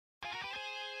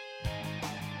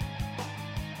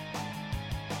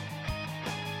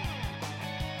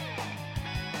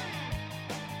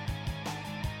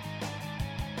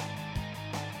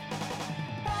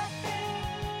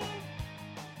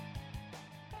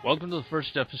Welcome to the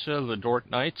first episode of The Dork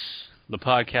Knights, the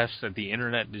podcast that the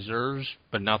internet deserves,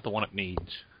 but not the one it needs.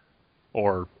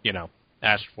 Or,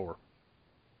 asked for.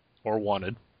 Or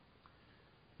wanted.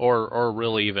 Or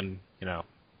really even,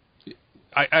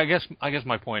 I guess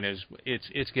my point is,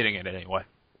 it's getting it anyway.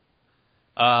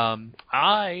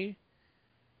 I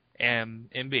am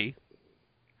MB,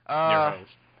 your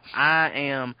host. I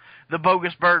am the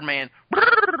bogus Birdman.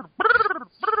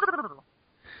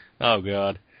 Oh,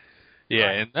 God.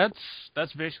 Yeah, and that's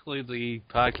basically the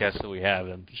podcast that we have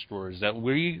in store, is that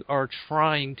we are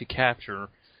trying to capture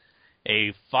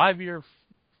a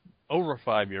over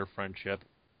 5 year friendship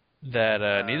that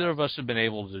neither of us have been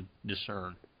able to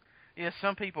discern. Yeah,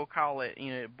 some people call it,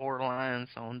 borderlines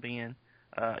on being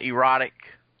erotic,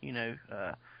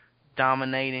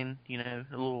 dominating, a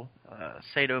little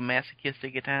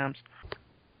sadomasochistic at times.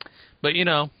 But,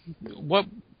 what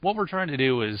we're trying to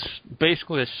do is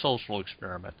basically a social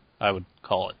experiment, I would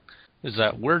call it, is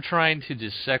that we're trying to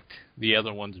dissect the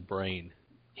other one's brain.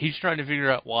 He's trying to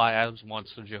figure out why I was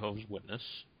once a Jehovah's Witness.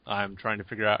 I'm trying to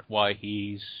figure out why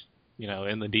he's,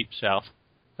 in the Deep South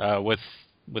with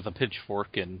a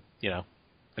pitchfork and, a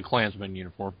Klansman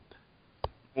uniform.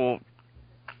 Well,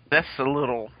 that's a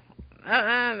little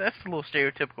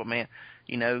stereotypical, man.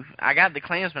 I got the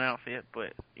Klansman outfit,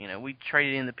 but, we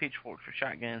traded in the pitchforks for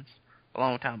shotguns a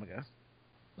long time ago.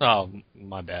 Oh,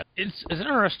 my bad. It's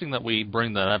interesting that we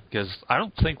bring that up, because I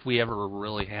don't think we ever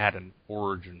really had an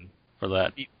origin for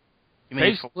that. You mean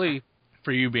basically,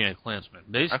 for you being a Klansman,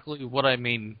 basically what I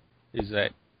mean is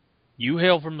that you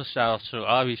hail from the South, so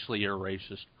obviously you're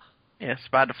racist. Yes,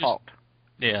 by default.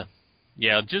 Yeah,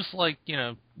 just like,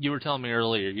 you were telling me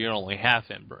earlier, you're only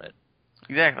half inbred.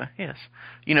 Exactly, yes.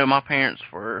 My parents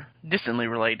were distantly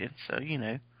related, so,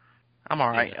 I'm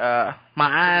all right. Yeah.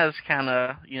 My eyes kind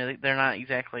of, they're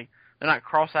not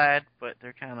cross-eyed, but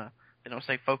they don't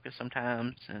stay focused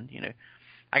sometimes. And,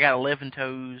 I got 11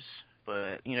 toes,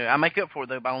 but, I make up for it,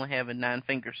 though, by only having 9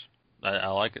 fingers. I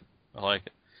like it.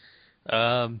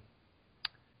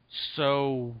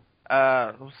 So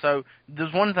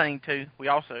there's one thing, too, we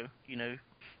also,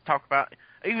 talk about,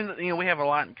 even, we have a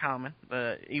lot in common,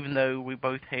 even though we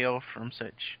both hail from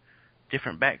such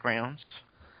different backgrounds.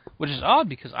 Which is odd,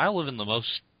 because I live in the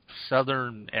most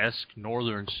southern-esque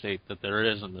northern state that there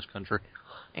is in this country.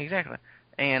 Exactly.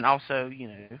 And also,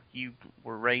 you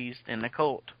were raised in a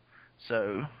cult,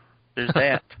 so there's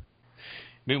that.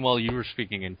 Meanwhile, you were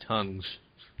speaking in tongues.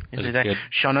 That's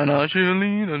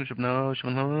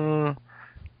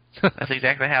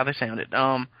exactly how they sounded.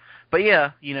 But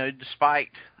yeah, despite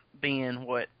being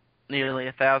nearly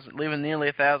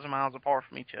 1,000 miles apart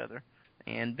from each other,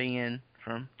 and being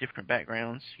from different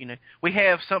backgrounds, we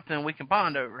have something we can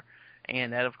bond over,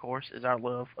 and that, of course, is our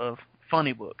love of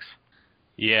funny books.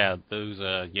 Yeah, those,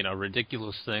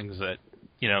 ridiculous things that,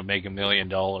 make $1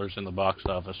 million in the box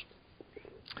office.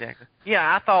 Exactly.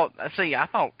 Yeah, I thought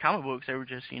comic books, they were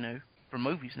just, for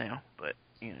movies now, but,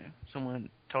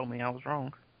 someone told me I was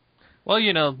wrong. Well,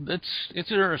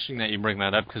 it's interesting that you bring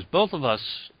that up, because both of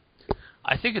us,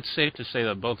 I think it's safe to say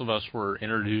that both of us were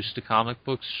introduced to comic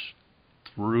books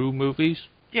through movies.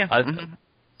 Yeah.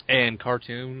 And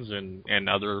cartoons and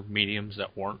other mediums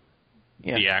that weren't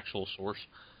the actual source.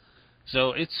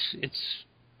 So it's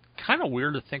kind of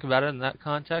weird to think about it in that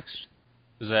context.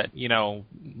 Is that,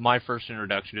 my first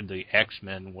introduction to the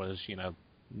X-Men was,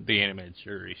 the animated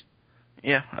series.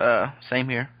 Yeah, same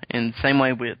here. And same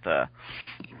way with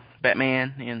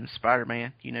Batman and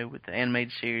Spider-Man, with the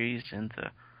animated series and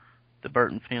the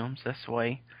Burton films. That's the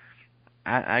way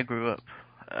I grew up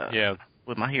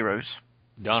with my heroes.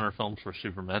 Donner films for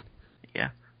Superman. Yeah.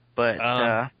 But,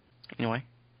 anyway.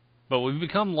 But we've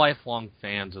become lifelong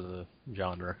fans of the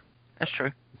genre. That's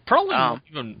true. Probably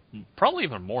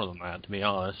even more than that, to be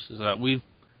honest. Is that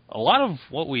a lot of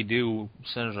what we do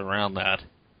centers around that.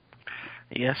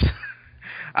 Yes.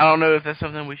 I don't know if that's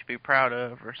something we should be proud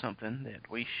of or something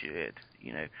that we should,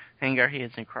 hang our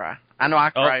heads and cry. I know I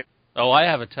cry. Oh, I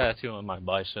have a tattoo on my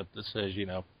bicep that says,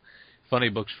 funny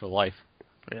books for life.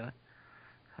 Really?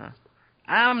 Huh.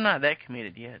 I'm not that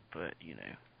committed yet, but,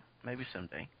 maybe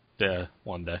someday. Yeah,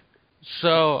 one day.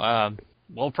 So,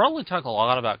 we'll probably talk a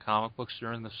lot about comic books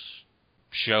during this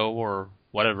show or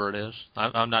whatever it is.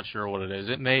 I'm not sure what it is.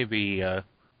 It may be a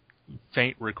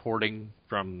faint recording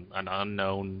from an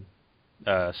unknown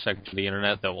section of the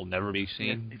internet that will never be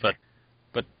seen, but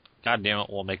goddamn it,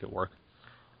 we'll make it work.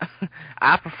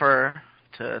 I prefer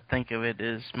to think of it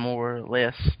as more or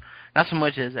less, not so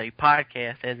much as a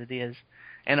podcast as it is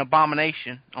an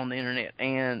abomination on the internet.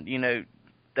 And,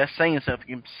 that's saying something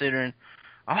considering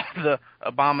all the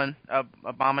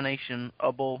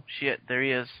abomination-able shit there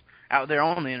is out there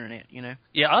on the internet,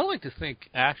 Yeah, I like to think,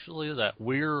 actually, that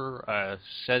we're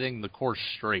setting the course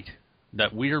straight,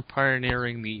 that we're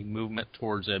pioneering the movement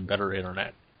towards a better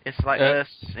internet. It's like us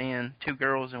and two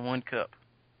girls in one cup.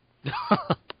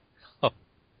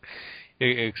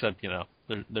 Except,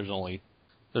 there's only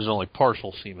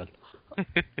partial semen.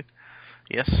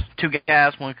 Yes, two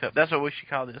guys, one cup. That's what we should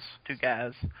call this. Two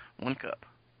guys, one cup.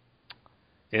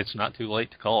 It's not too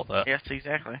late to call it that. Yes,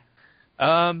 exactly.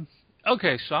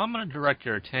 Okay, so I'm going to direct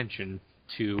your attention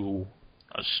to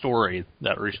a story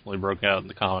that recently broke out in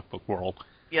the comic book world.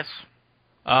 Yes.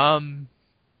 DC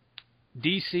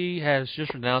has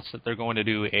just announced that they're going to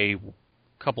do a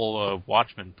couple of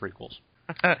Watchmen prequels.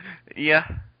 Yeah.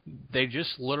 They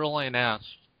just literally announced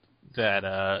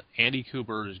that Andy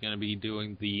Cooper is going to be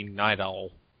doing the Night Owl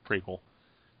prequel.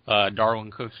 Darwin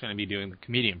Cook's going to be doing the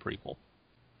Comedian prequel.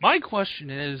 My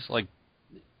question is,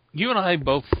 you and I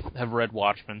both have read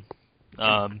Watchmen.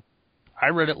 I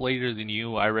read it later than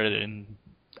you. I read it in,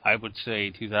 I would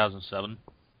say, 2007.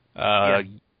 Yeah.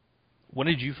 When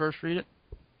did you first read it?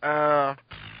 I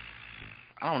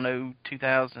don't know,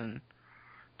 2000.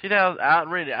 I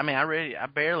read it. I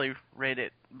barely read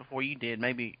it before you did.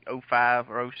 Maybe 05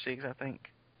 or 06, I think.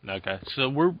 Okay, so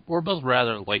we're both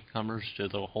rather latecomers to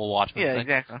the whole Watchmen thing. Yeah,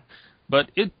 exactly. But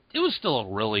it was still a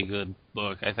really good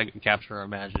book. I think it captured our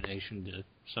imagination to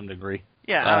some degree.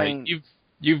 Yeah, I mean,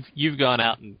 you've gone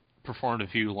out and performed a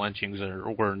few lynchings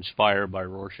that were inspired by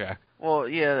Rorschach. Well,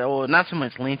 yeah, not so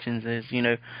much lynchings as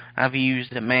I've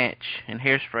used a match and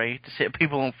hairspray to set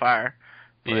people on fire.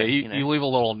 But, yeah, you leave a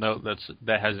little note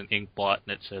that has an ink blot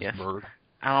and it says "bird."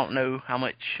 I don't know how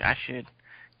much I should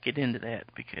get into that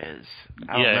because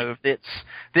I don't know if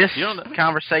this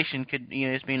conversation could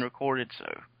it's being recorded, so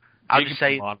I'll just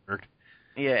say monitored.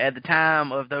 Yeah, at the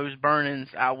time of those burnings,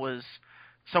 I was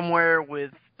somewhere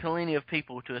with plenty of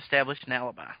people to establish an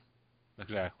alibi.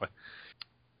 Exactly.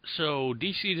 So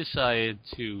DC decided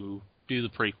to do the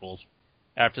prequels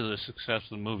after the success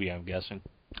of the movie, I'm guessing.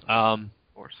 Of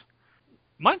course.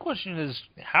 My question is,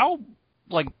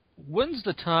 when's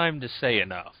the time to say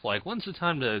enough? When's the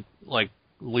time to,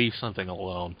 leave something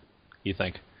alone, you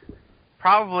think?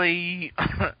 Probably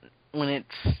when it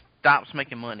stops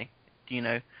making money.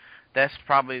 That's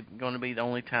probably going to be the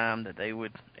only time that they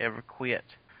would ever quit,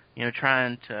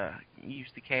 trying to use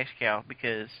the cash cow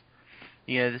because,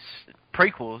 this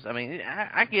prequels,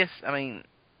 I guess,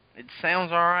 it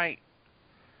sounds all right.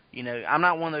 I'm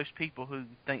not one of those people who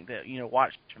think that,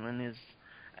 Watchmen is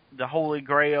the holy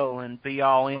grail and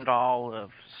be-all, end-all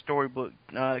of storybook,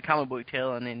 comic book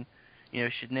telling and,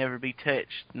 should never be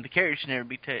touched. And the characters should never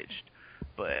be touched.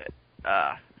 But,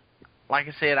 like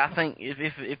I said, I think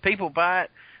if people buy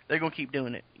it, they're going to keep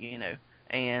doing it,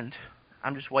 And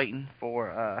I'm just waiting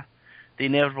for the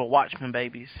inevitable Watchmen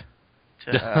babies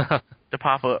to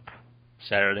pop up.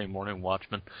 Saturday morning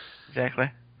Watchmen.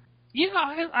 Exactly. Yeah,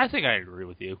 I think I agree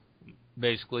with you.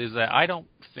 Basically, is that I don't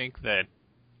think that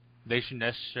they should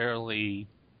necessarily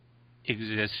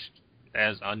exist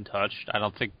as untouched. I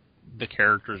don't think the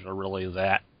characters are really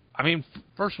that.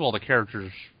 First of all, the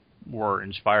characters were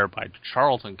inspired by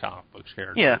Charlton comic books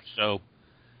characters. Yeah. So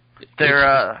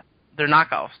they're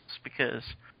knockoffs because.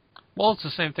 Well, it's the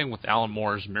same thing with Alan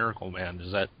Moore's Miracle Man.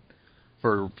 Is that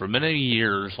for many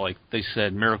years, they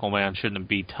said Miracle Man shouldn't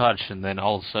be touched, and then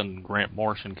all of a sudden Grant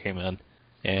Morrison came in,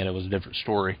 and it was a different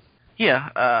story.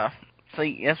 Yeah.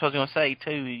 See, that's what I was going to say,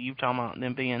 too. You talking about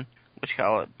them being,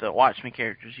 the Watchmen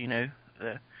characters,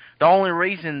 The only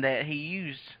reason that he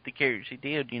used the characters he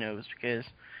did, was because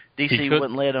DC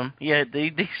wouldn't let him. Yeah,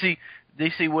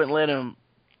 DC wouldn't let him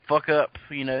fuck up,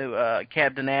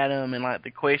 Captain Atom and,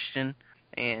 The Question,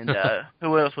 and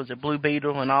who else was it? Blue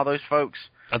Beetle and all those folks.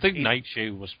 I think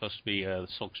Nightshade was supposed to be the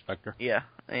Silk Spectre. Yeah,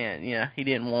 and, he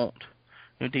didn't want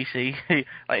DC.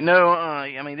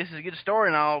 No, this is a good story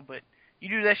and all, but you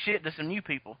do that shit to some new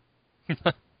people.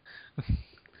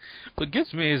 What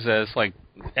gets me is that it's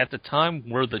at the time,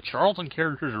 were the Charlton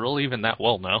characters really even that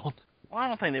well known? Well, I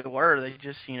don't think they were. They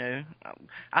just, I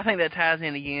think that ties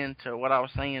in again to what I was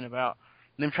saying about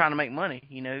them trying to make money.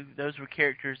 Those were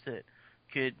characters that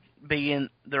could be in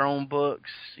their own books,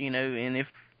 and if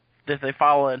they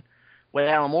followed what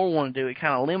Alan Moore wanted to do, it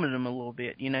kind of limited them a little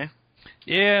bit,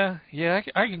 Yeah,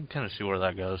 I can kind of see where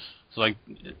that goes. It's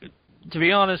to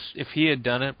be honest, if he had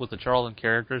done it with the Charlton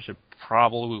characters, it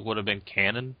probably would have been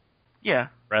canon. Yeah.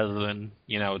 Rather than,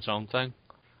 its own thing.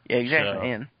 Yeah, exactly. So.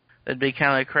 And that'd be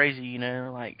kind of crazy,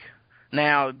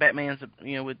 now Batman's,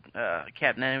 with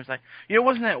Captain Atom,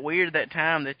 wasn't that weird that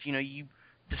time that, you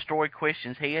destroyed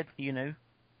Question's head, Yeah.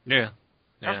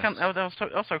 That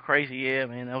was so crazy, yeah,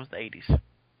 man, that was the 80s.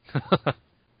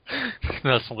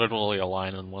 That's literally a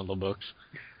line in one of the books.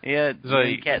 Yeah,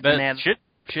 Captain Adams.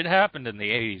 Shit happened in the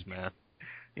 80s, man.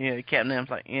 Yeah, Captain Adams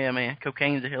like, yeah, man,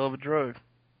 cocaine's a hell of a drug.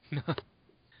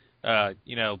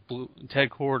 Ted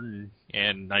Cord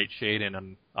and Nightshade in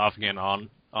an off again, on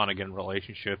again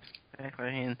relationship. Exactly,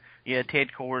 and yeah,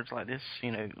 Ted Cord's like this,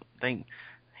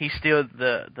 he's still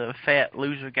the fat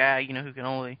loser guy, who can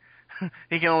only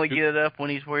he can only get it up when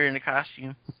he's wearing a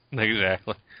costume.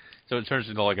 Exactly. So it turns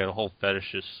into like a whole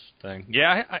fetishist thing.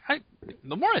 Yeah, I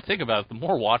the more I think about it, the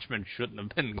more Watchmen shouldn't have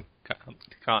been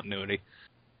continuity.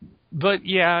 But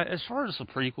yeah, as far as the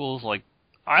prequels, like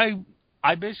I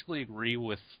basically agree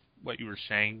with what you were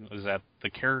saying, is that the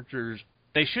characters,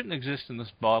 they shouldn't exist in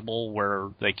this bubble where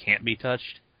they can't be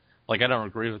touched. Like, I don't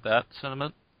agree with that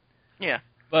sentiment. Yeah.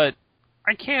 But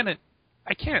I can't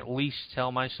at least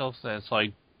tell myself that it's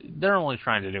like they're only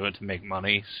trying to do it to make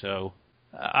money, so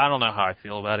I don't know how I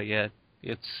feel about it yet.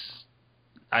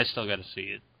 I still got to see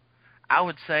it. I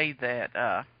would say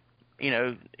that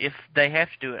if they have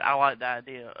to do it, I like the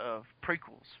idea of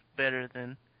prequels better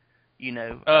than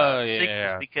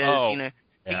sequels, because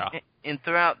and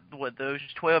throughout those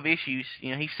 12 issues,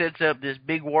 he sets up this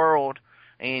big world,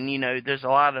 and there's a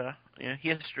lot of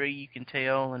history you can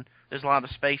tell, and there's a lot of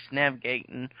space to navigate,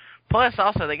 and plus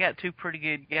also they got two pretty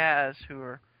good guys who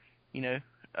are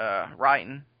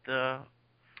writing the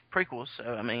prequels, so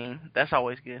I mean that's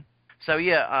always good. So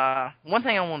yeah, one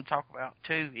thing I want to talk about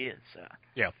too is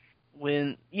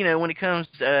when it comes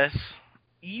to us,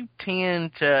 you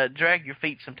tend to drag your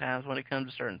feet sometimes when it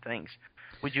comes to certain things.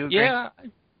 Would you agree? Yeah,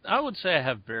 I would say I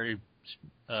have very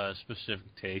specific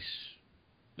tastes,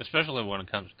 especially when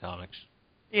it comes to comics.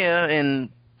 Yeah, and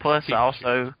plus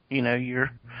also,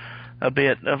 you're a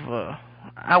bit of a,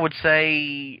 I would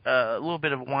say, a little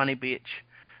bit of a whiny bitch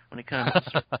when it comes to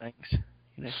certain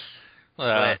things.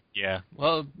 Yeah.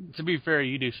 Well, to be fair,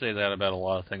 you do say that about a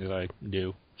lot of things I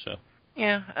do, so.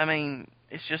 Yeah, I mean,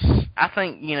 it's just, I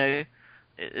think,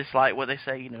 it's like what they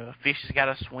say, a fish has got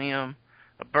to swim,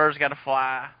 a bird's got to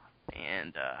fly,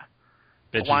 and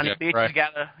a whiny bitch has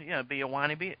got to, be a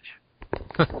whiny bitch.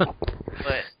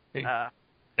 But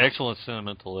excellent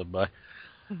sentiment to live by.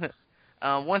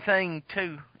 One thing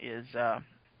too is, I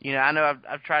know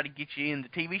I've tried to get you into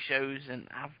TV shows, and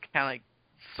I've kind of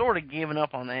sort of given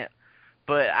up on that.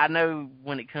 But I know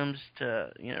when it comes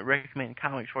to recommending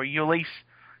comics, where you at least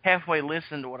halfway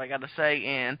listen to what I got to say,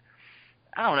 and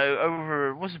I don't know,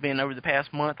 over the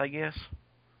past month, I guess.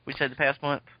 We said the past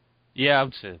month? Yeah, I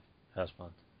would say past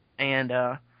month. And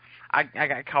I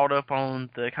got caught up on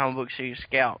the comic book series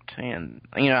Scout, and,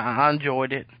 I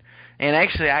enjoyed it. And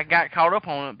actually, I got caught up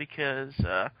on it because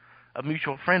a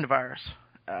mutual friend of ours,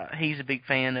 he's a big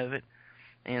fan of it.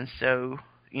 And so,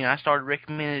 I started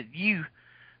recommending you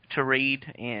to read,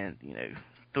 and,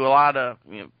 through a lot of,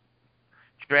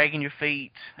 dragging your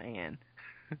feet and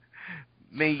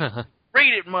me,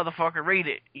 read it, motherfucker, read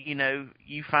it. You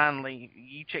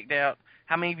checked out,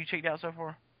 how many have you checked out so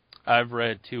far? I've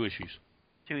read 2 issues.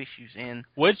 2 issues, and...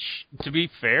 Which, to be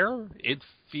fair, it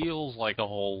feels like I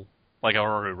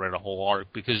already read a whole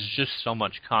arc, because there's just so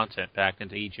much content packed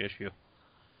into each issue.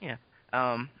 Yeah.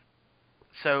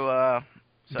 So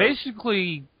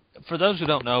basically, for those who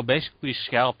don't know,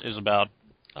 Scout is about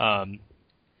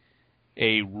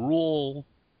a rural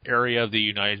area of the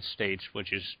United States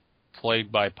which is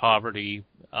plagued by poverty,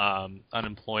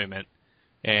 unemployment,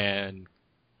 and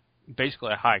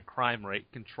basically a high crime rate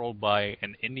controlled by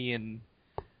an Indian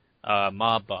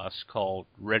mob boss called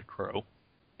Red Crow.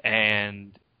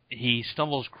 And he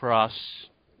stumbles across,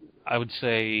 I would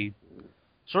say,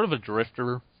 sort of a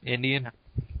drifter Indian.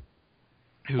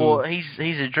 Well,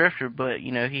 he's a drifter, but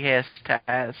he has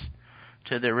ties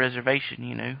to the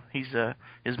reservation.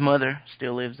 His mother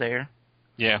still lives there.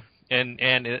 Yeah, and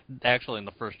actually in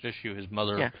the first issue, his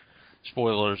mother,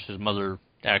 spoilers, his mother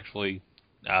actually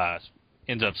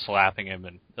ends up slapping him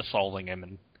and assaulting him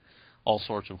and all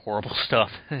sorts of horrible stuff.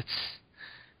 It's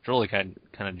really kind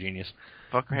of genius.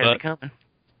 Fucker has it coming.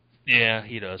 Yeah,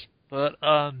 he does. But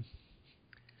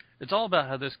it's all about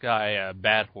how this guy,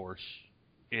 Bad Horse,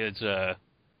 is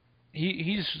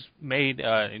he's made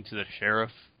into the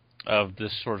sheriff of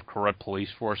this sort of corrupt police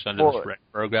force under this Red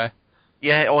Crow guy.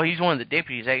 Yeah, well, he's one of the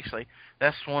deputies, actually.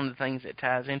 That's one of the things that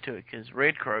ties into it, because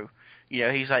Red Crow,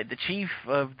 he's like the chief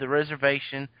of the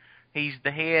reservation. He's the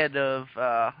head of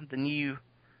the new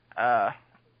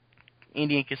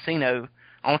Indian casino,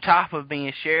 on top of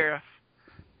being sheriff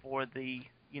for the,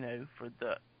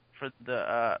 for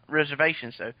the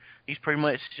reservation. So he's pretty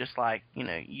much just like,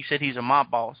 you said he's a mob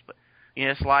boss, but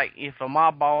it's like if a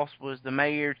mob boss was the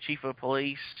mayor, chief of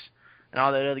police, and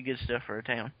all that other good stuff for a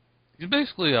town. He's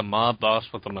basically a mob boss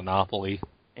with a monopoly.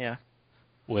 Yeah.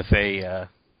 With a,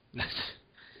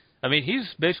 I mean,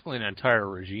 he's basically an entire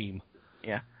regime.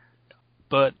 Yeah.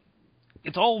 But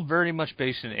it's all very much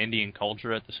based in Indian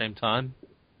culture at the same time,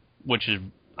 which is,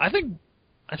 I think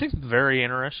very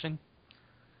interesting,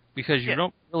 because you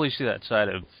don't really see that side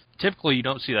of, typically you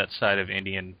don't see that side of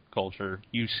Indian culture.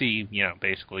 You see,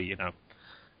 basically,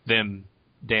 them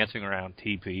dancing around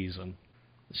teepees and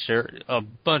a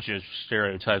bunch of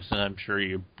stereotypes that I'm sure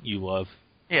you love.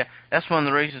 Yeah, that's one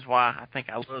of the reasons why I think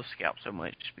I love Scalp so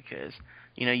much, because,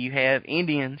 you have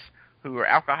Indians who are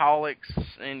alcoholics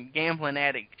and gambling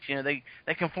addicts.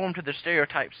 They conform to the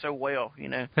stereotypes so well.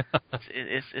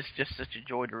 It's just such a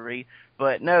joy to read.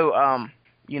 But no,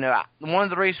 one of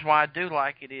the reasons why I do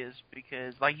like it is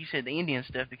because, like you said, the Indian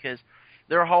stuff, because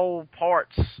there are whole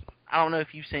parts. I don't know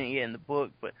if you've seen it yet in the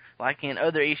book, but like in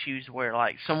other issues where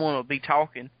like someone will be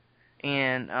talking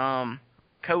and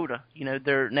Coda,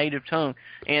 their native tongue,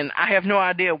 and I have no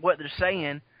idea what they're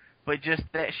saying, but just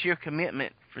that sheer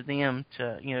commitment for them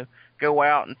to, go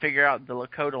out and figure out the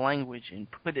Lakota language and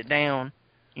put it down,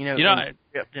 and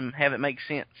have it make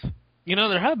sense.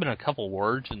 There have been a couple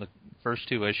words in the first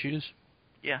two issues.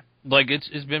 Yeah. Like,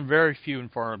 it's been very few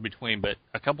and far in between, but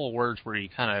a couple of words where you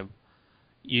kind of,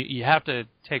 you have to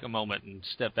take a moment and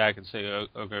step back and say,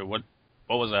 okay, what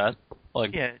was that?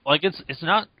 Like, yeah. Like it's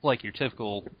not like your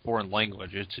typical foreign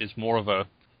language. It's more of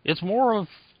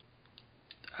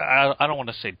I don't want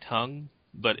to say tongue,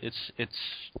 but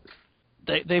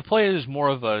they play it as more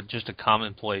of just a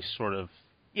commonplace sort of.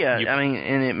 Yeah, I mean,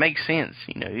 and it makes sense,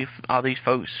 if all these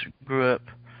folks grew up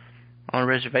on a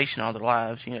reservation all their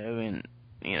lives, and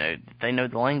they know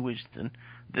the language, then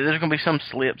there's going to be some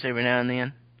slips every now and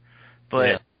then.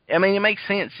 But I mean, it makes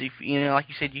sense if like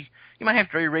you said, you might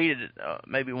have to reread it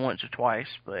maybe once or twice,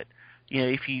 but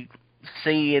if you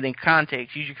see it in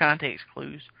context, use your context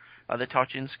clues they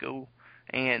taught you in school,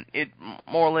 and it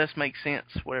more or less makes sense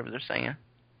whatever they're saying.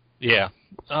 Yeah,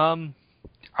 I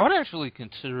would actually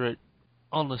consider it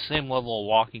on the same level of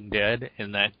Walking Dead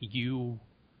in that you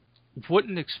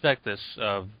wouldn't expect this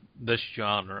of this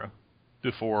genre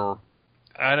before.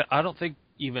 I don't think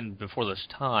even before this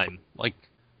time.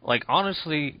 Like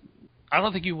honestly, I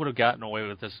don't think you would have gotten away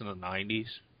with this in the 90s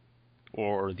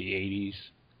or the 80s,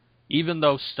 even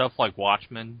though stuff like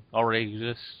Watchmen already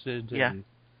existed. Yeah. And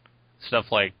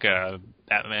stuff like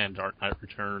Batman, Dark Knight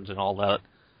Returns, and all that.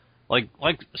 Like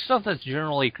stuff that's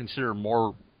generally considered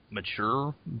more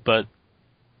mature, but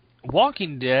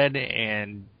Walking Dead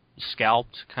and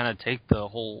Scalped kind of take the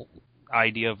whole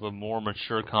idea of a more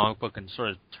mature comic book and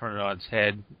sort of turn it on its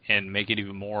head and make it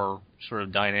even more sort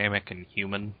of dynamic and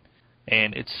human.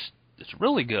 And it's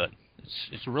really good.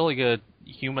 It's really good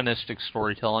humanistic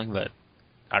storytelling that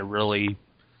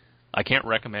I can't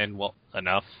recommend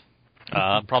enough.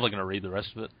 I'm probably going to read the rest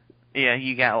of it. Yeah,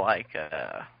 you got like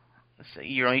let's see,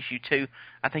 you're on issue 2.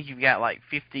 I think you've got like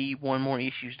 51 more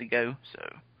issues to go,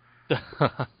 so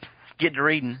get to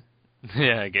reading.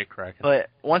 Yeah, get cracking. But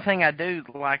one thing I do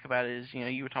like about it is,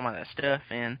 you were talking about that stuff,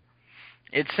 and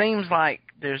it seems like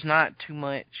there's not too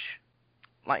much,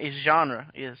 like its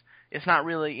genre is, it's not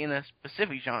really in a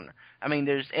specific genre. I mean,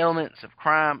 there's elements of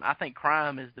crime. I think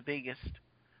crime is the biggest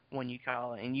one you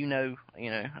call it, and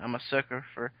I'm a sucker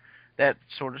for that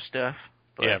sort of stuff.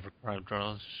 But, yeah, for crime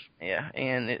dramas. Yeah,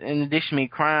 and in addition to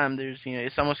crime, there's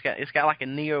it's got like a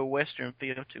neo-western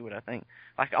feel to it. I think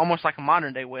almost like a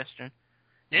modern day western.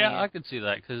 Yeah, I could see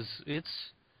that because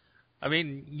I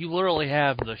mean, you literally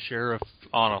have the sheriff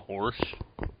on a horse.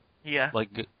 Yeah. Like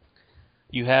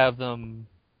you have them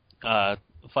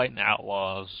fighting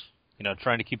outlaws,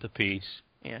 trying to keep the peace.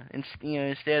 Yeah, and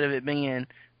instead of it being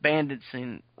bandits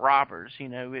and robbers,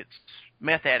 it's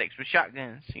meth addicts with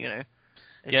shotguns.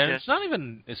 It's not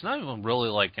even really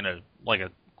like in a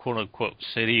quote unquote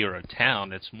city or a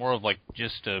town. It's more of like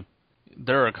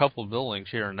there are a couple of buildings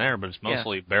here and there, but it's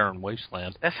mostly barren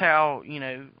wasteland. That's how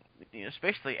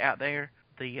especially out there,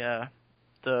 the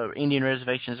Indian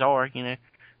reservations are.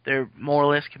 They're more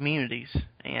or less communities.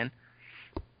 And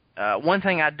one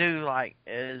thing I do like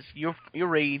is you'll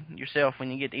read yourself when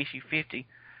you get to issue 50.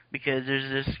 Because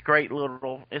there's this great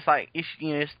little, it's like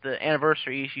it's the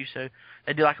anniversary issue, so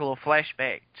they do like a little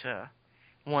flashback to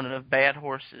one of Bad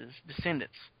Horse's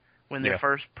descendants when they're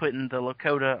first putting the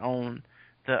Lakota on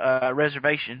the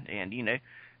reservation, and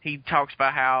he talks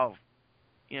about how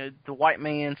the white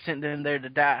man sent them there to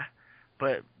die,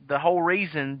 but the whole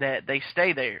reason that they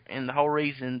stay there and the whole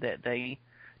reason that they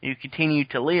continue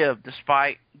to live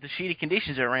despite the shitty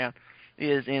conditions around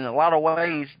is in a lot of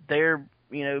ways they're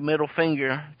middle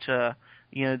finger to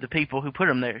the people who put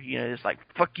them there. It's like,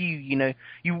 fuck you,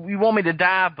 you want me to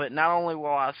die, but not only will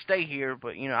I stay here,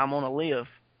 but, I'm going to live.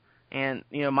 And,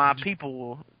 my people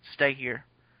will stay here.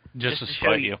 Just to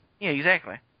spite you. Yeah,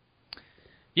 exactly.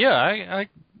 Yeah,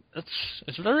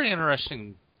 it's a very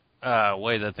interesting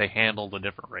way that they handle the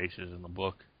different races in the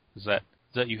book. Is that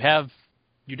you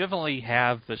definitely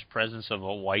have this presence of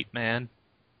a white man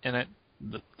in it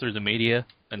through the media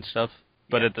and stuff,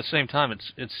 but at the same time,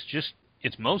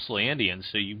 it's mostly Indians.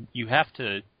 So you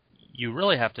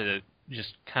really have to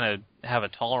just kind of have a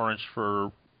tolerance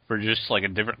for just like a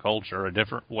different culture, a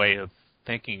different way of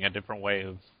thinking, a different way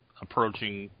of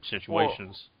approaching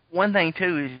situations. Well, one thing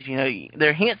too is there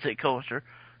are hints at culture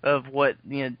of what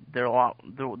the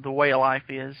way of life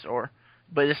is,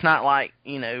 but it's not like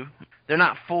they're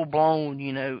not full blown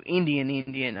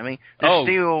Indian. I mean, they're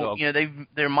still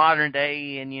they're modern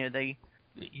day, and they.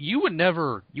 You would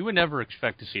never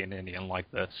expect to see an Indian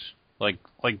like this. Like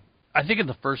I think in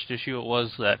the first issue it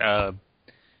was that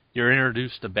you're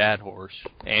introduced to Bad Horse,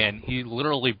 and he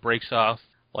literally breaks off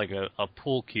like a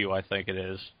pool cue, I think it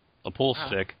is, a pool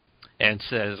stick, and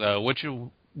says,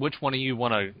 which one of you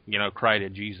want to cry to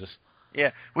Jesus?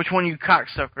 Yeah, which one of you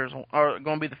cocksuckers are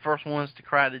going to be the first ones to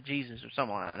cry to Jesus or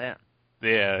something like that?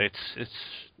 Yeah, it's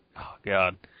oh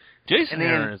god, Jason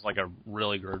Aaron is like a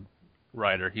really good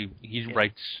writer. He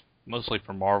writes mostly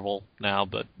for Marvel now,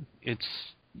 but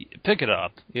pick it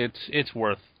up. It's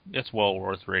well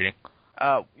worth reading.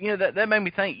 That made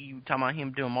me think. You talking about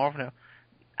him doing Marvel now?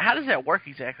 How does that work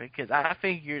exactly? Because I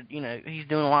figured he's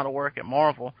doing a lot of work at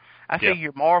Marvel. I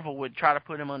figured Marvel would try to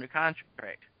put him under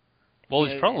contract. Well,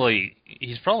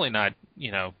 he's probably not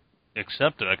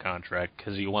accepted a contract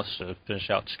because he wants to finish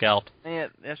out Scalp. Yeah,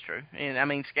 that's true. And I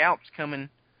mean, Scalp's coming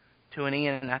to an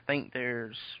end, and I think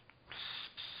there's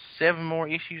 7 more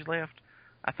issues left.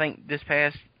 I think this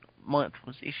past month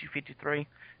was issue 53.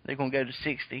 They're going to go to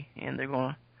 60, and they're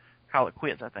going to call it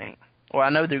quits, I think. Well, I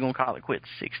know they're going to call it quits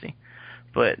 60.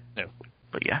 But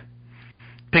yeah.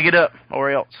 Pick it up,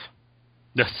 or else.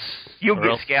 You'll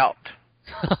get scalped.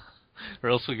 Or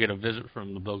else we get a visit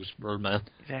from the bogus Birdman.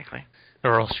 Exactly.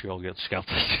 Or else you'll get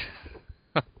scalped.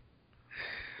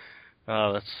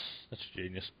 Oh, that's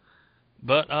genius.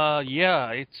 But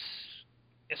yeah,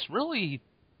 it's really,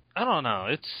 I don't know,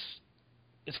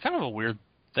 it's kind of a weird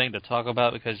thing to talk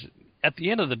about because at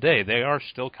the end of the day, they are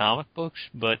still comic books,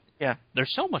 but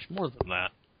there's so much more than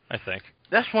that, I think.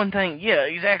 That's one thing. Yeah,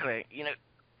 exactly.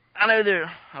 I know there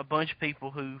are a bunch of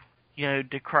people who,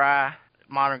 decry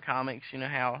modern comics.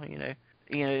 How,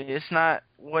 it's not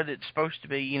what it's supposed to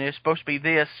be. It's supposed to be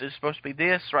this. It's supposed to be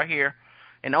this right here,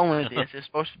 and only this. It's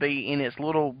supposed to be in its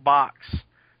little box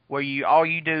where all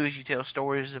you do is you tell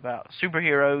stories about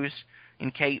superheroes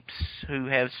in capes who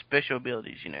have special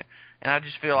abilities. And I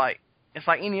just feel like it's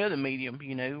like any other medium,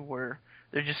 where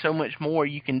there's just so much more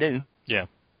you can do. Yeah.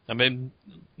 I mean,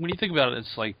 when you think about it,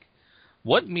 it's like,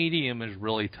 what medium is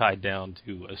really tied down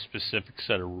to a specific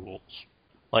set of rules?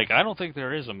 Like, I don't think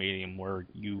there is a medium where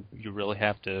you really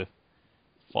have to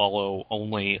follow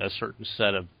only a certain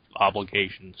set of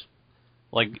obligations.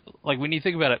 Like when you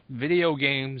think about it, video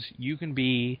games, you can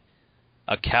be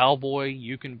a cowboy,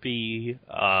 you can be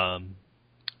a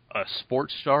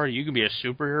sports star, you can be a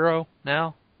superhero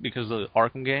now because of the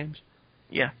Arkham games.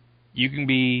 Yeah. You can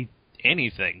be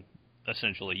anything.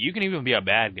 Essentially, you can even be a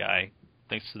bad guy,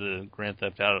 thanks to the Grand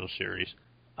Theft Auto series,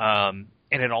 and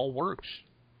it all works.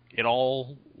 It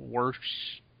all works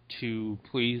to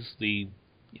please the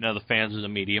fans of the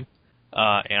medium,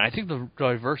 and I think the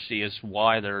diversity is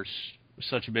why there's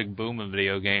such a big boom in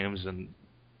video games. And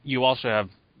you also have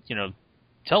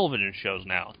television shows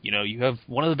now. You have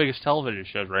one of the biggest television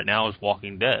shows right now is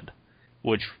Walking Dead,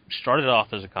 which started off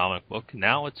as a comic book.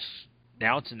 Now it's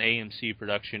an AMC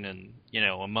production, and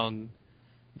among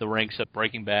the ranks of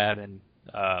Breaking Bad and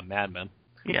Mad Men.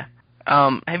 Yeah.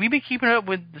 Have you been keeping up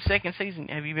with the second season?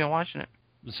 Have you been watching it?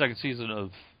 The second season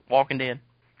of Walking Dead.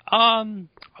 I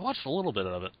watched a little bit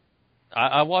of it.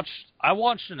 I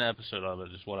watched an episode of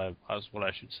it. Is what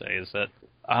I should say is that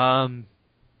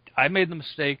I made the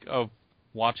mistake of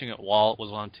watching it while it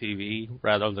was on TV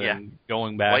rather than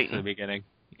going back to the beginning.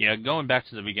 Yeah, going back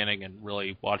to the beginning and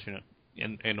really watching it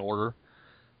in order.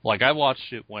 Like, I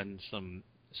watched it when some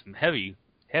heavy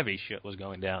shit was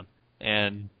going down,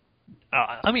 and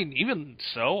I mean, even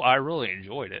so, I really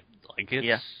enjoyed it. Like,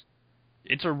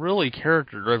 it's a really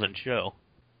character-driven show.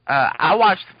 I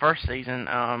watched the first season.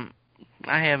 I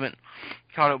haven't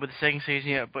caught up with the second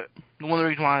season yet, but one of the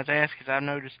reasons why I was asking is I've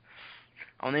noticed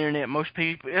on the internet most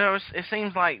people, it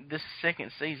seems like this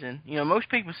second season, most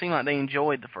people seem like they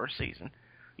enjoyed the first season.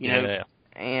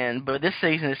 But this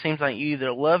season it seems like you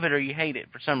either love it or you hate it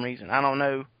for some reason. I don't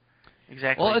know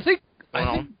exactly. Well, I think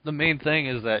the main thing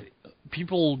is that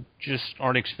people just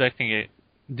aren't expecting it,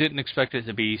 didn't expect it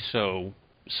to be so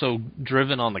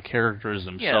driven on the characters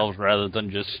themselves rather than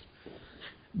just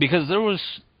because there was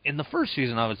in the first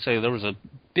season I would say there was a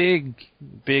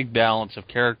big balance of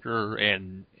character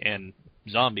and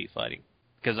zombie fighting.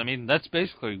 Because I mean that's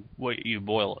basically what you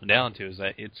boil it down to is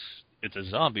that it's a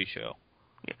zombie show.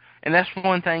 Yeah. And that's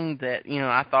one thing that,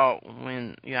 I thought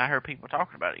when, I heard people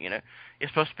talking about it,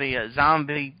 it's supposed to be a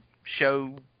zombie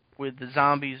show with the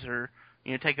zombies or,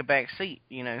 take a back seat,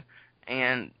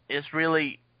 and it's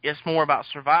more about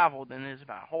survival than it is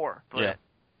about horror. But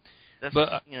that's,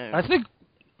 I think,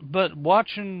 but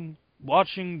watching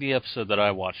the episode that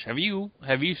I watched, have you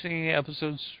seen any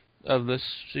episodes of this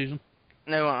season?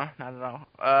 No, not at all.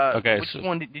 Okay, which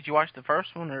one did you watch? The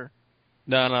first one or?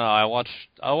 No. I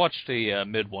watched the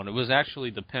mid one. It was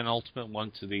actually the penultimate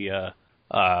one to the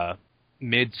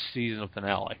mid-season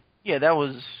finale. Yeah, that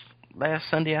was last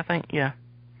Sunday, I think. Yeah,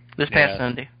 this past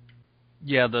Sunday.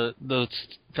 Yeah, the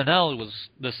finale was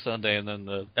this Sunday, and then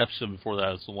the episode before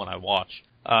that is the one I watched.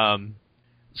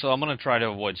 So I'm going to try to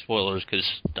avoid spoilers because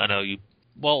I know you.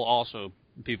 Well, also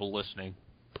people listening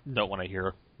don't want to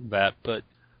hear that, but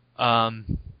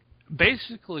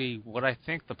basically, what I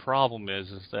think the problem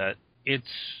is that it's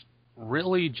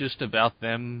really just about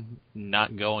them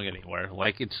not going anywhere.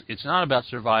 Like it's not about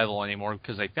survival anymore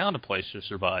because they found a place to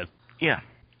survive. Yeah.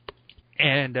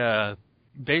 And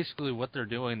basically, what they're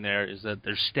doing there is that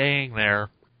they're staying there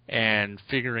and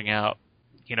figuring out,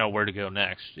 where to go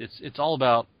next. It's all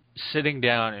about sitting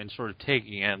down and sort of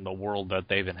taking in the world that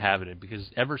they've inhabited because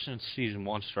ever since season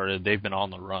 1 started, they've been on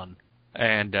the run.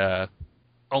 And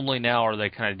only now are they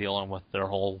kind of dealing with their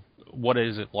whole, what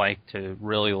is it like to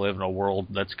really live in a world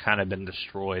that's kind of been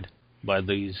destroyed by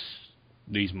these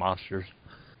monsters.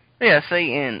 Yeah,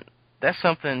 see, and that's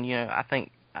something, I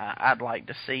think I'd like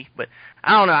to see. But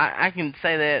I don't know, I can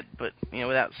say that, but,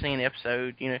 without seeing the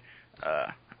episode,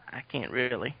 I can't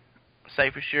really say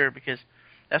for sure because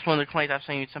that's one of the complaints I've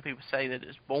seen some people say that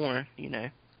it's boring,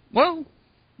 Well,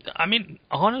 I mean,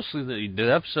 honestly,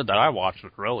 the episode that I watched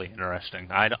was really interesting.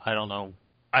 I don't know.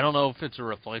 I don't know if it's a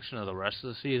reflection of the rest of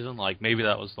the season. Like, maybe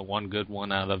that was the one good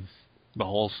one out of the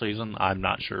whole season. I'm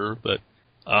not sure. But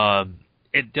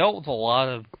it dealt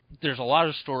with there's a lot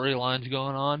of storylines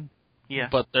going on. Yeah.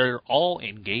 But they're all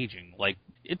engaging. Like,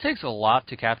 it takes a lot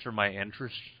to capture my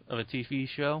interest of a TV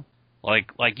show.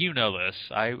 Like this.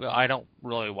 I don't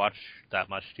really watch that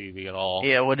much TV at all.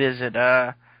 Yeah, what is it?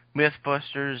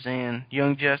 Mythbusters and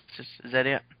Young Justice, is that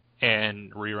it?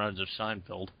 And reruns of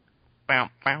Seinfeld.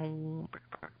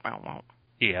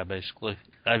 Yeah, basically.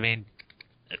 I mean,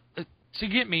 to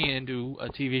get me into a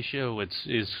TV show,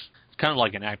 is kind of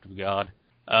like an act of God.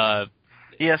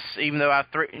 Yes, even though I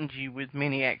threatened you with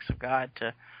many acts of God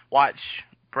to watch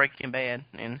Breaking Bad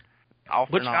and off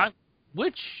and on.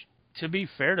 Which, to be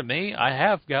fair to me, I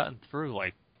have gotten through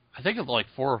I think it's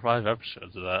 4 or 5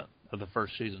 episodes of the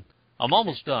first season. I'm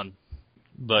almost done.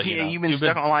 But you've been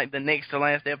stuck on the next to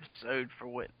last episode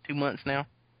for 2 months now?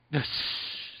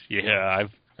 Yeah,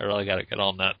 I really got to get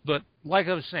on that. But like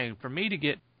I was saying, for me to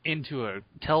get into a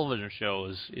television show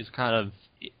is kind of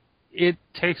it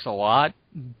takes a lot,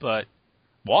 but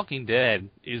Walking Dead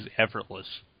is effortless.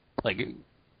 I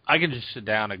can just sit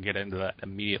down and get into that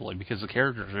immediately because the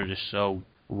characters are just so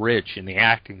rich and the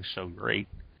acting's so great.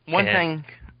 One thing,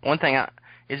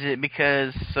 is it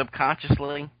because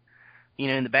subconsciously,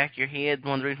 in the back of your head,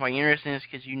 one of the reasons why you're interested in it is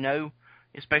because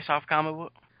it's based off a comic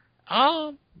book?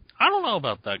 I don't know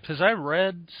about that because I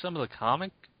read some of the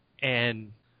comic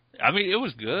and I mean it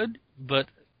was good, but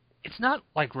it's not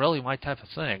really my type of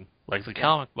thing. Like the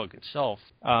comic book itself.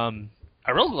 I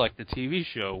really like the TV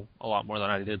show a lot more than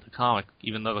I did the comic,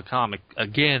 even though the comic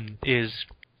again is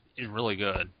really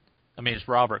good. I mean, it's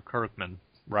Robert Kirkman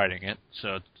writing it,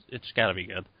 so it's got to be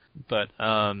good. But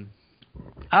I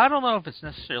don't know if it's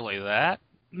necessarily that.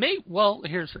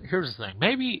 Here's the thing.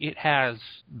 Maybe it has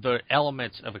the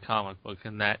elements of a comic book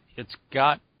in that it's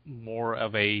got more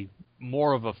of a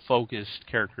focused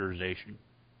characterization.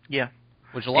 Yeah,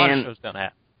 which a lot of shows don't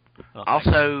have.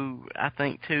 Also, I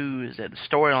think too is that the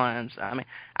storylines. I mean,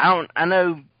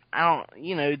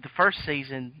 the first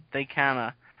season they kind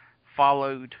of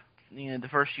followed the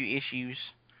first few issues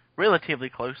relatively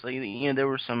closely. There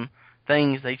were some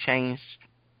things they changed.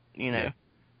 A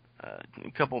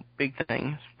couple big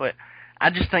things, but I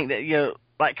just think that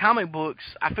like comic books,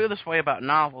 I feel this way about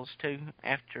novels too.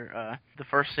 After the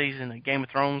first season of Game of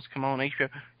Thrones come on HBO,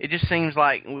 it just seems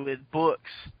like with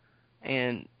books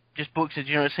and just books in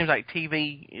general, it seems like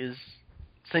TV is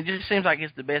So it just seems like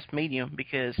it's the best medium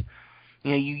because,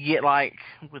 you know, you get like,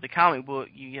 with a comic book,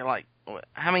 you get like,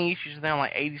 how many issues are there?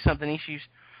 Like 80-something issues?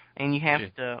 And you have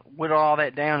to whittle all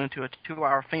that down into a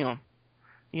 2-hour film.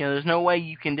 You know, there's no way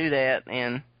you can do that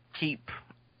and keep,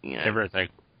 you know...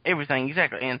 Everything,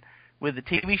 exactly. And with the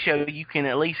TV show, you can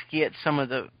at least get some of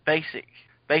the basic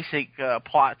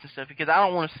plots and stuff, because I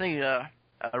don't want to see a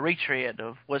retread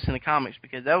of what's in the comics,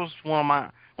 because that was one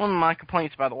of my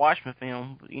complaints about the Watchmen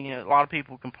film. You know, a lot of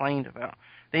people complained about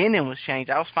the ending was changed.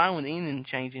 I was fine with the ending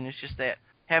changing. It's just that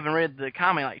having read the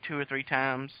comic like 2 or 3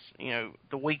 times, you know,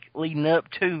 the week leading up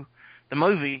to the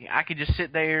movie, I could just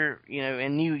sit there, you know,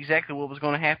 and knew exactly what was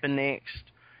going to happen next,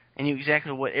 and knew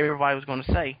exactly what everybody was going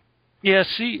to say. Yeah,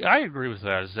 see, I agree with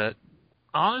that. Is that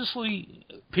honestly,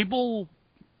 people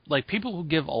who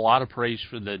give a lot of praise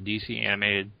for the DC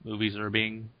animated movies that are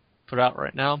being put out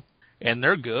right now, and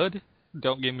they're good.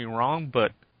 Don't get me wrong,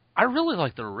 but I really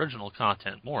like the original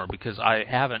content more because I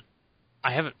haven't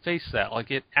faced that. Like,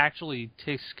 it actually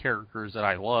takes characters that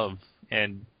I love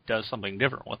and does something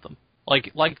different with them.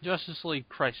 Like Justice League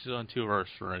Crisis on Two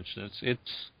Earths, for instance.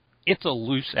 It's a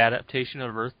loose adaptation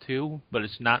of Earth 2, but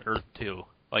it's not Earth 2.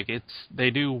 Like, they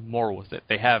do more with it.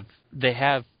 They have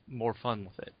more fun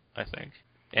with it, I think.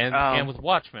 And with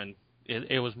Watchmen,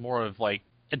 it was more of like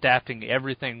adapting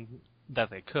everything that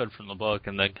they could from the book,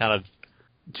 and then kind of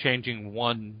changing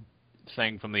one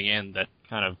thing from the end that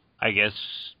kind of I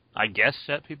guess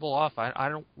set people off. I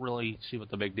don't really see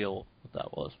what the big deal with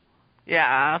that was. Yeah,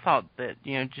 I thought that,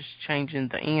 you know, just changing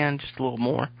the end just a little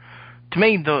more. To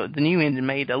me, the new ending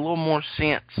made a little more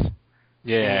sense.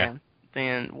 Yeah.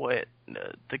 Than what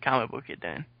the comic book had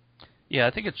done. Yeah,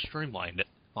 I think it streamlined it,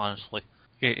 honestly.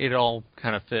 It all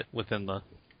kind of fit within the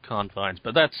confines,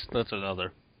 but that's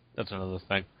another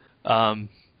thing.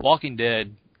 Walking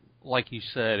Dead, like you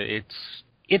said,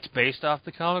 it's based off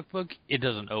the comic book. It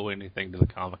doesn't owe anything to the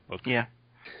comic book. Yeah.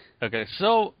 Okay,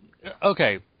 so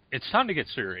it's time to get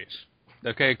serious.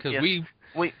 Okay, because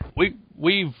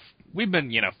we've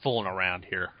been, you know, fooling around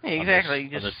here. Yeah,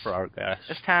 exactly. On this broadcast.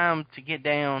 It's time to get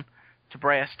down to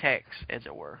brass tacks, as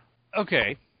it were.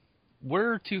 Okay,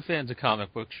 we're 2 fans of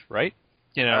comic books, right?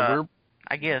 You know,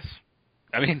 I guess.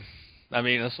 I mean,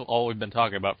 that's all we've been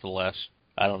talking about for the last,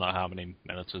 I don't know how many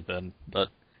minutes it's been, but,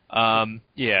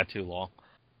 yeah, too long.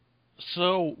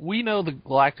 So, we know the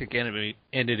galactic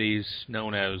entities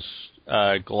known as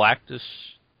Galactus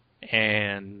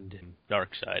and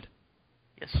Darkseid.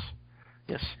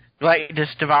 Yes.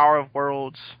 Galactus, Devourer of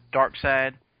Worlds,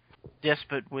 Darkseid,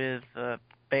 Despot with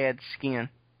bad skin,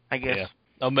 I guess. Yeah,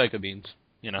 Omega beams,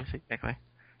 you know. Yes, exactly.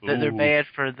 They're bad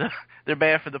for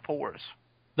the pores.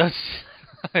 That's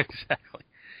exactly.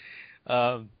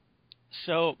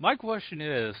 So my question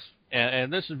is,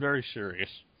 and this is very serious.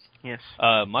 Yes.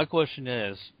 My question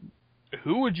is,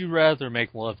 who would you rather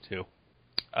make love to,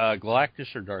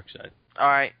 Galactus or Darkseid? All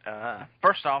right.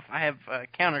 First off, I have a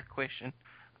counter question.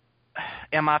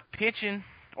 Am I pitching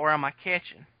or am I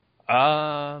catching?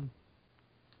 Well,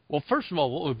 first of all,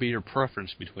 what would be your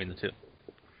preference between the two?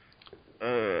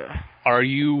 Are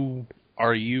you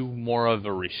more of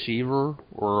a receiver,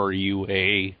 or do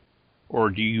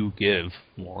you give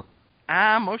more?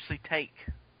 I mostly take,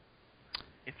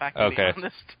 if I can be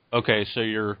honest. Okay, so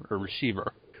you're a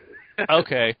receiver.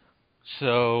 Okay,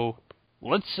 so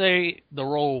let's say the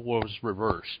role was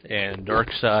reversed, and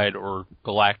Darkseid or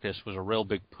Galactus was a real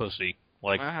big pussy,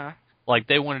 like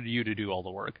they wanted you to do all the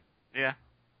work. Yeah.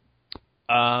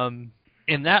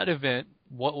 In that event,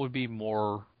 what would be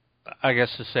more,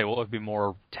 what would be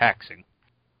more taxing?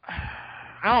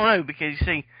 I don't know, because you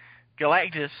see,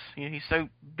 Galactus, you know, he's so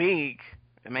big.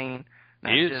 I mean,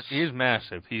 he's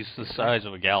massive. He's the size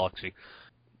of a galaxy.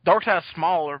 Darkseid's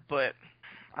smaller, but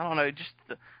I don't know.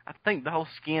 I think the whole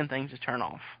skin thing's a turn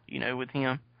off. You know, with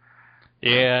him.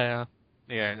 Yeah.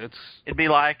 It'd be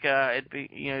like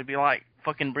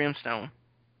fucking Brimstone.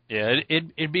 Yeah,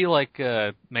 it'd be like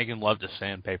making love to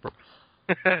sandpaper.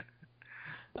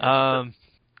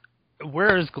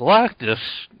 Whereas Galactus,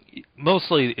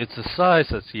 mostly it's the size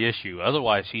that's the issue.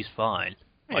 Otherwise, he's fine.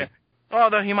 Yeah.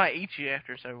 Although he might eat you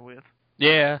after it's over with.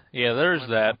 Yeah, there's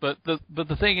that. But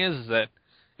the thing is that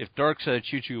if Darkseid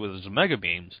shoots you with his Omega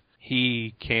beams,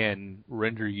 he can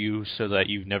render you so that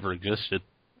you've never existed.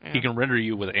 Yeah. He can render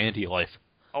you with anti-life.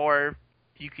 Or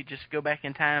you could just go back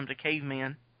in time to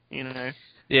cavemen, you know.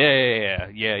 Yeah.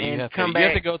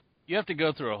 You have to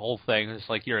go through a whole thing. It's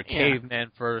like you're a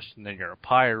caveman first, and then you're a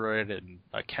pirate and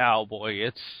a cowboy.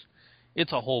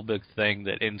 It's a whole big thing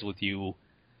that ends with you,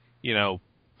 you know,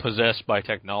 possessed by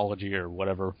technology or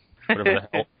whatever the hell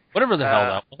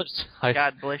that was.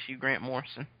 God bless you, Grant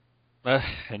Morrison.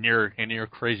 And your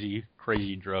crazy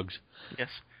drugs. Yes,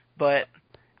 but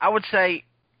I would say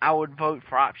I would vote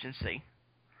for option C,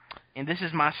 and this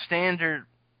is my standard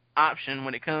option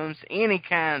when it comes to any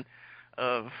kind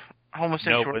of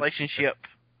homosexual relationship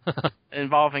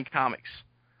involving comics.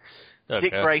 Okay.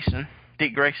 Dick Grayson.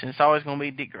 It's always going to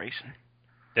be Dick Grayson.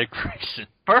 Dick Grayson.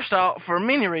 First off, for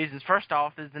many reasons. First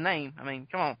off is the name. I mean,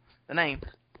 come on, the name.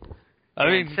 I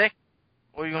mean, second,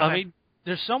 what are you gonna mean,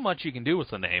 there's so much you can do with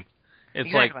the name. It's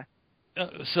exactly. like,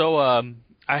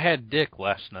 I had Dick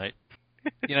last night.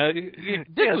 You know, Dick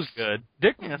Yes. was good.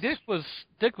 Dick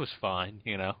was fine.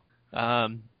 You know, a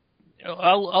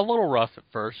little rough at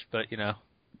first, but you know,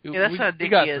 yeah, that's how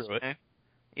Dick got is. through it. You know?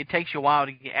 It takes you a while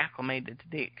to get acclimated to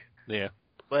Dick. Yeah.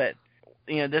 But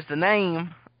you know, there's the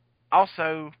name.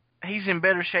 Also, he's in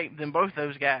better shape than both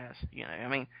those guys. You know, I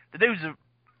mean, the dude's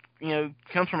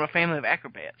comes from a family of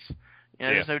acrobats. You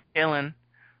know, There's no telling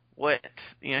what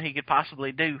he could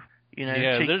possibly do. You know,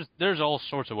 yeah, there's all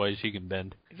sorts of ways he can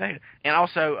bend. Exactly, and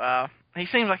also he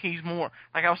seems like he's more,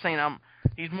 like I was saying,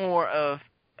 he's more of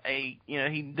a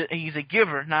he's a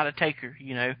giver, not a taker.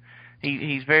 You know,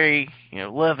 he's very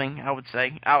loving, I would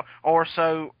say, or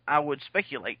so I would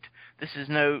speculate. This is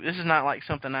not like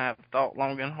something I've thought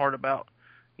long and hard about.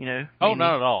 You know. Oh,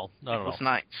 not at all. Not at all.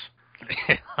 Nights.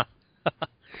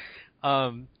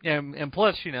 And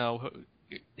plus,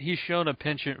 he's shown a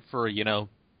penchant for, he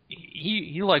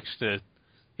likes to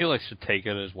take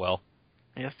it as well.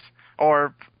 Yes.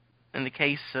 Or in the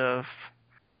case of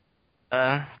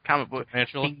comic book,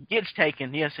 he gets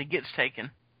taken. Yes, he gets taken.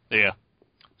 Yeah.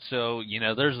 So,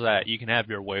 there's that. You can have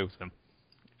your way with him.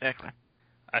 Exactly.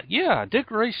 Yeah, Dick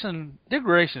Grayson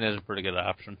is a pretty good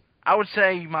option. I would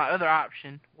say my other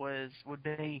option would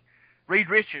be Reed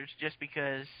Richards, just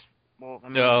because, well, I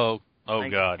mean... Oh,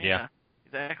 God, yeah.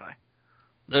 Exactly.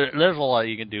 There's a lot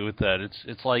you can do with that.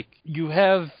 It's like you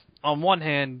have, on one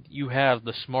hand, you have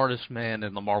the smartest man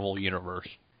in the Marvel Universe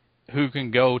who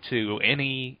can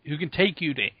take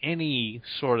you to any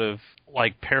sort of,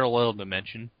 like, parallel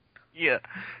dimension. Yeah,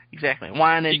 exactly.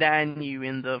 Wine and dine you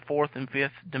in the fourth and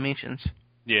fifth dimensions.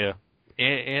 Yeah,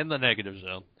 and the negative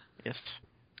zone. Yes.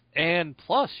 And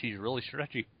plus, he's really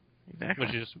stretchy.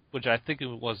 Exactly. Which I think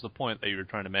was the point that you were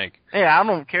trying to make. Yeah, I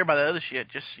don't care about the other shit.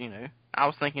 Just I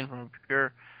was thinking from a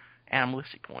pure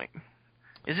animalistic point.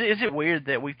 Is it weird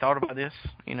that we thought about this?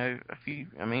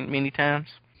 Many times.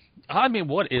 I mean,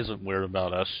 what isn't weird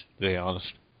about us? To be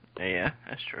honest. Yeah,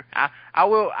 that's true. I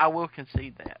will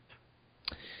concede that.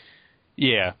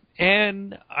 Yeah,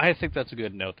 and I think that's a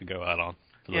good note to go out on.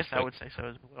 Yes, I would say so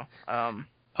as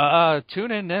well.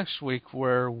 Tune in next week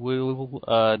where we'll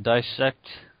dissect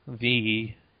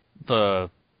we'll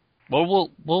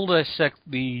dissect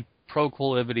the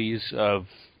proclivities of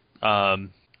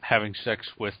having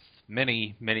sex with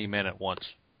many men at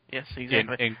once. Yes,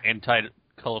 exactly. In tight,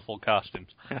 colorful costumes.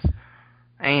 Yes.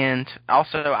 And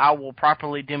also, I will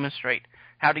properly demonstrate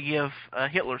how to give a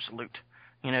Hitler salute.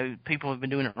 People have been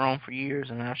doing it wrong for years,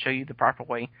 and I'll show you the proper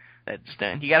way that's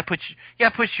done. You gotta put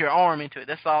your arm into it.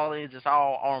 That's all it is. It's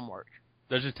all arm work.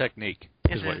 There's a technique.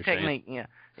 It's a technique. Yeah,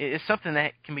 it's something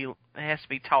that has to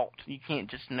be taught. You can't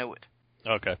just know it.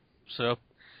 Okay, so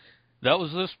that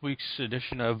was this week's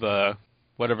edition of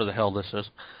whatever the hell this is.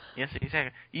 Yes,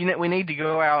 exactly. We need to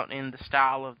go out in the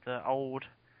style of the old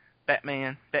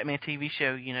Batman TV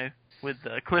show. With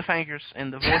the cliffhangers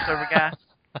and the voiceover guy.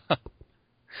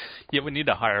 Yeah, we need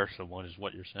to hire someone, is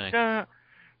what you're saying.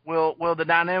 Will the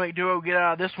dynamic duo get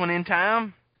out of this one in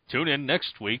time? Tune in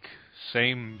next week,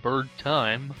 same bird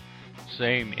time,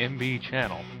 same MB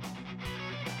channel.